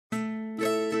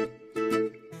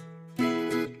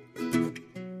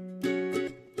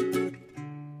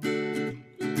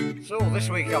So this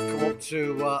week I've come up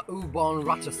to Ubon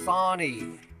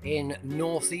Ratchathani in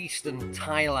northeastern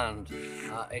Thailand.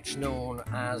 It's known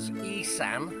as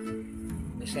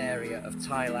Isan, this area of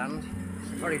Thailand.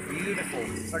 It's a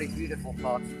very beautiful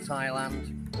part of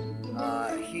Thailand.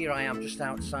 Here I am just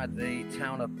outside the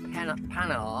town of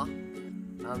Panar,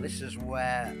 and this is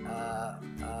where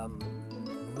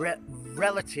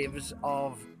relatives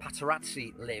of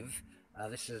Paparazzi live.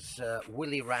 This is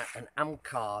Willie Rat and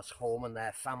Amkar's home, and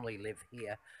their family live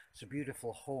here. It's a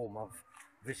beautiful home. I've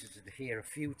visited here a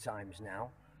few times now.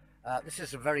 This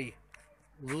is a very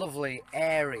lovely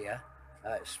area.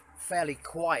 It's fairly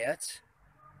quiet.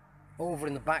 Over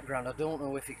in the background, I don't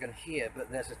know if you can hear,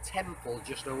 but there's a temple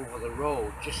just over the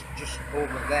road, just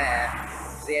over there.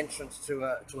 It's the entrance to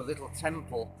a little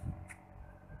temple.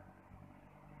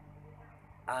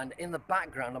 And in the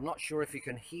background, I'm not sure if you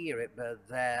can hear it, but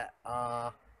there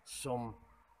are some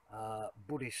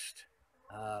Buddhist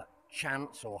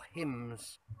chants or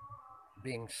hymns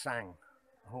being sang.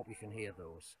 I hope you can hear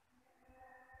those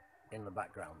in the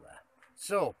background there.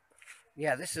 So,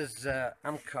 yeah, this is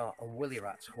Amkar and Willie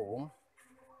Rat's home.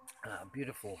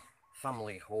 Beautiful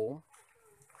family home.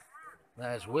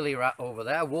 There's Willie Rat over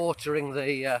there watering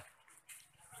the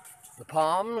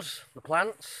palms, the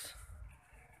plants.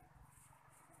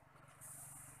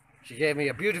 She gave me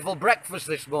a beautiful breakfast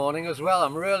this morning as well.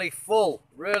 I'm really full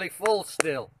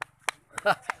still.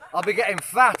 I'll be getting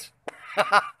fat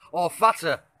or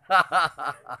fatter.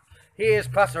 Here's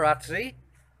Paparazzi,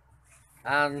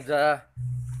 and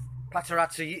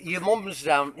Paparazzi, your mum's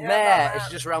down. Yeah, Mare is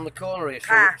just around the corner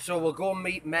here, so we'll go and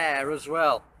meet Mare as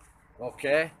well.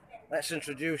 Okay, let's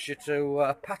introduce you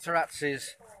to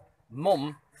Paparazzi's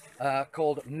mum.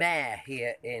 Called Mare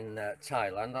here in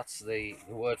Thailand. That's the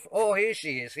word for... Oh, here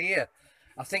she is, here.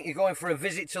 I think you're going for a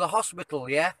visit to the hospital,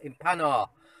 yeah? In Panar.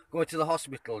 Going to the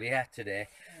hospital, yeah, today.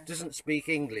 Doesn't speak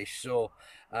English, so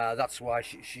that's why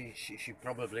she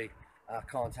probably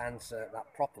can't answer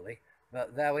that properly.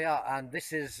 But there we are, and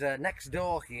this is next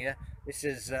door here. This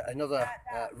is another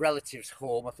relative's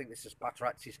home. I think this is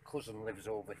Paparazzi's cousin lives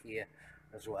over here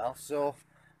as well. So,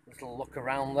 little look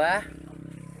around there.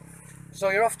 So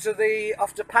you're off to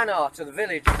Panar, to the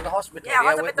village, to the hospital,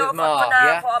 yeah, with Ma,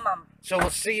 yeah? So we'll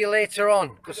see you later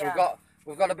on, because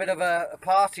we've got a bit of a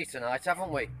party tonight,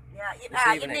 haven't we? Yeah,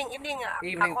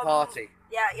 evening party.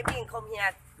 Yeah, evening come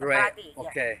here. Great. Party.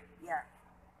 Okay. Yeah.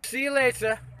 See you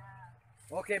later.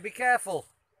 Okay, be careful.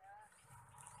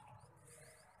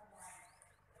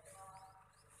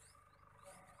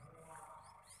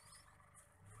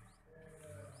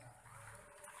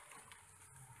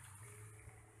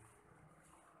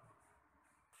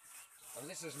 And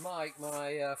this is Mike,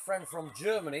 my friend from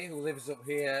Germany, who lives up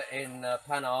here in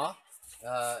Panar,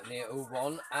 near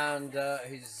Ubon, and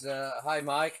he's, hi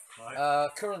Mike, hi.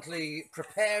 Currently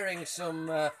preparing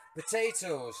some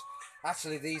potatoes.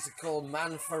 Actually, these are called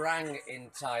man farang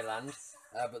in Thailand,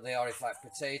 but they are in fact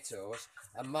potatoes.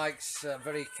 And Mike's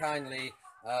very kindly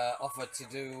offered to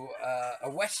do a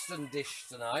Western dish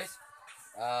tonight.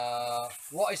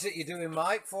 What is it you're doing,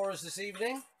 Mike, for us this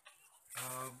evening?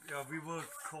 Yeah, we would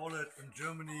call it in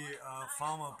Germany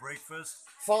farmer breakfast.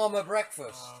 Farmer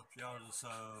breakfast? Yeah, it's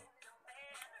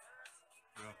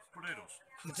potatoes.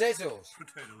 Potatoes?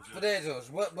 Potatoes, yeah. Potatoes.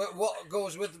 What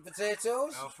goes with the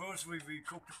potatoes? First we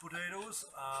cook the potatoes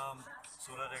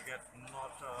so that they get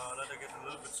a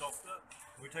little bit softer.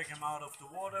 We take them out of the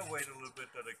water, wait a little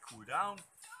bit that they cool down.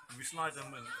 And we slice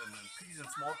them in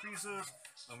small pieces,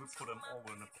 and we put them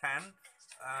over in a pan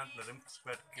and let them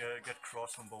get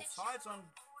crossed on both sides,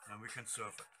 and we can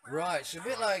serve it. Right, so a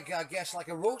bit like, I guess, like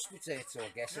a roast potato, I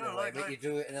guess, in a way, but you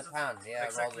do it in a pan, yeah,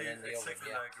 exactly, rather than in the oven.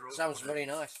 Yeah. Like Sounds very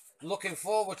nice. Looking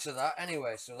forward to that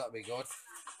anyway, so that'll be good.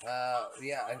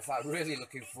 Yeah, in fact, really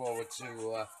looking forward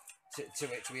to it,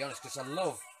 to be honest, because I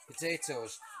love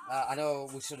potatoes. I know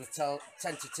we sort of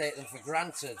tend to take them for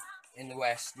granted in the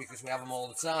West because we have them all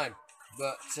the time,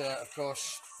 but of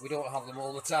course we don't have them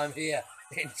all the time here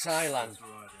in Thailand.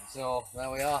 Right, yeah. So there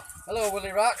we are. Hello,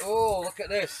 Willie Rat. Oh, look at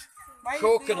this.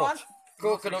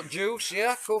 Coconut juice,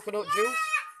 yeah, coconut juice.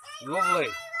 Lovely.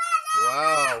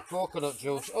 Wow, coconut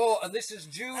juice. Oh, and this is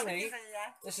Junie.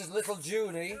 This is little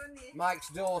Junie, Mike's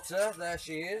daughter. There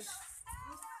she is.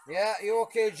 Yeah, you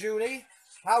okay, Junie?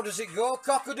 How does it go?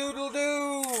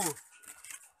 Cock-a-doodle-doo!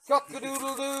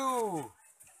 Cock-a-doodle-doo!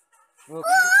 Okay.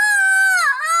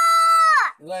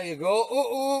 There you go.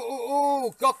 Ooh, ooh, ooh,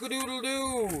 ooh.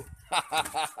 Cock-a-doodle-doo!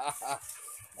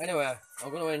 Anyway,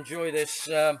 I'm going to enjoy this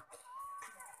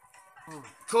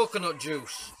coconut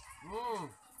juice.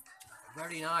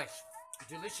 Very nice.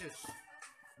 Delicious.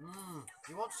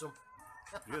 You want some?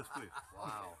 Yes, please.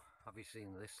 Wow. Have you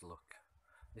seen this? Look,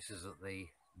 this is at the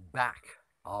back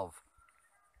of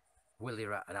Willie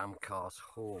Rat and Amcar's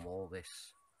home, all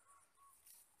this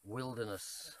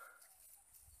wilderness,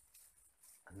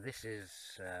 and this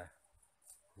is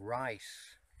rice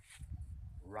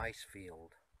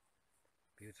field.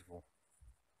 Beautiful.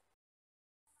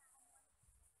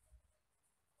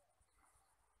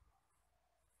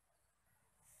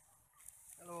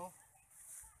 Hello.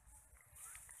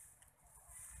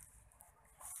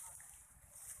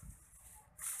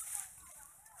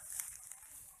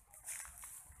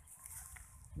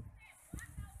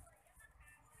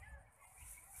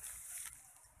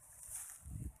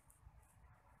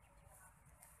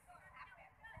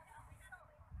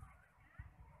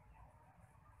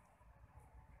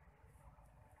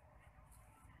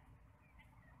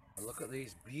 And look at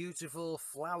these beautiful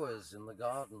flowers in the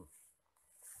garden.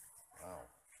 Wow.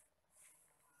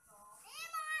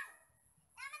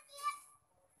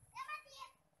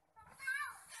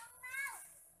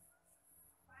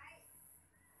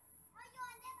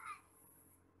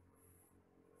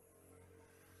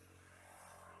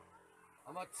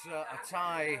 I'm at a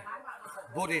Thai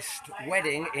Buddhist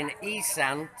wedding in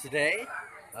Isan today,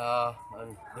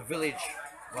 and the village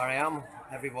where I am,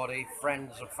 everybody,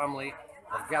 friends and family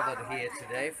have gathered here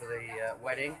today for the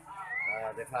wedding.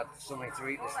 They've had something to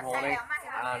eat this morning,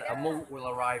 and a monk will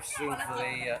arrive soon for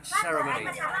the ceremony.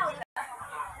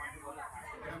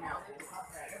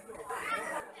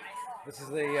 This is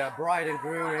the bride and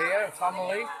groom here,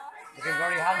 family, looking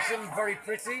very handsome, very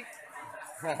pretty.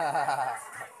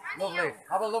 Lovely.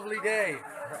 Have a lovely day.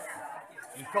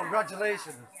 And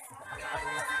congratulations.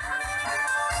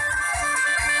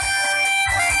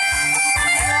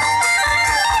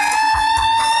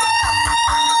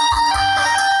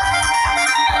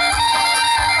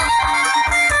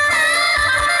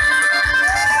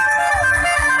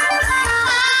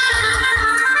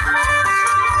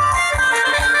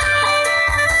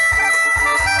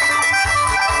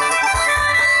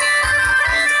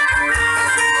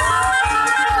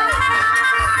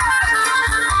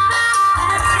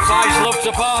 Thais love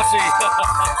to party.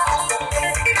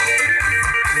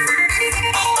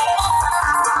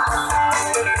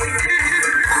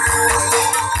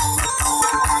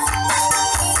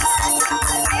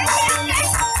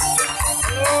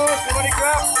 Oh, somebody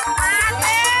grab.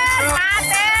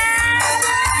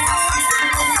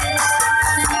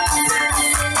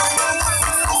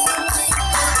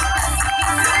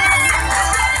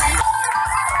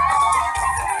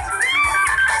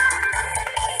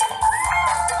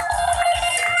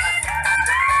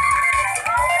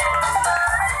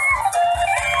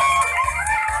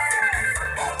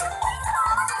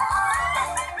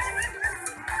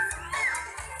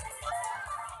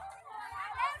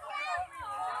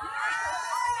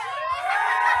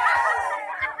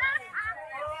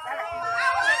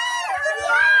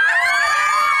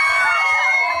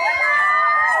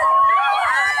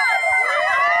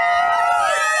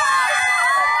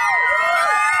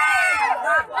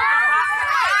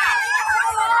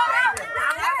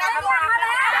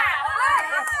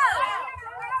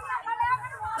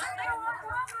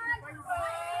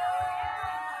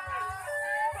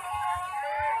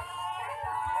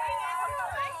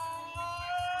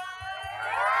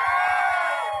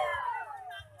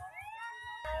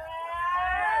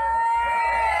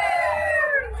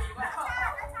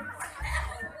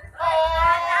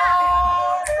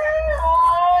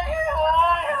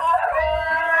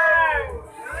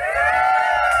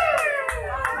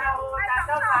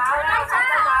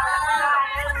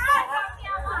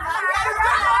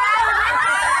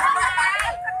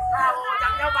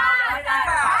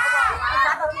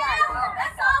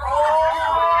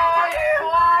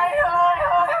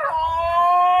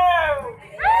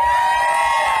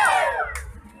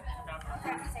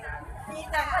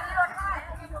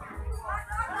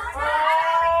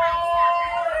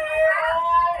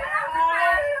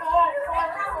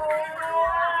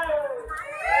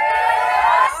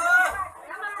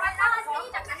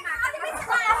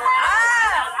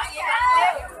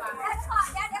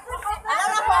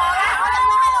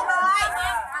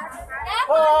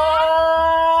 Oh!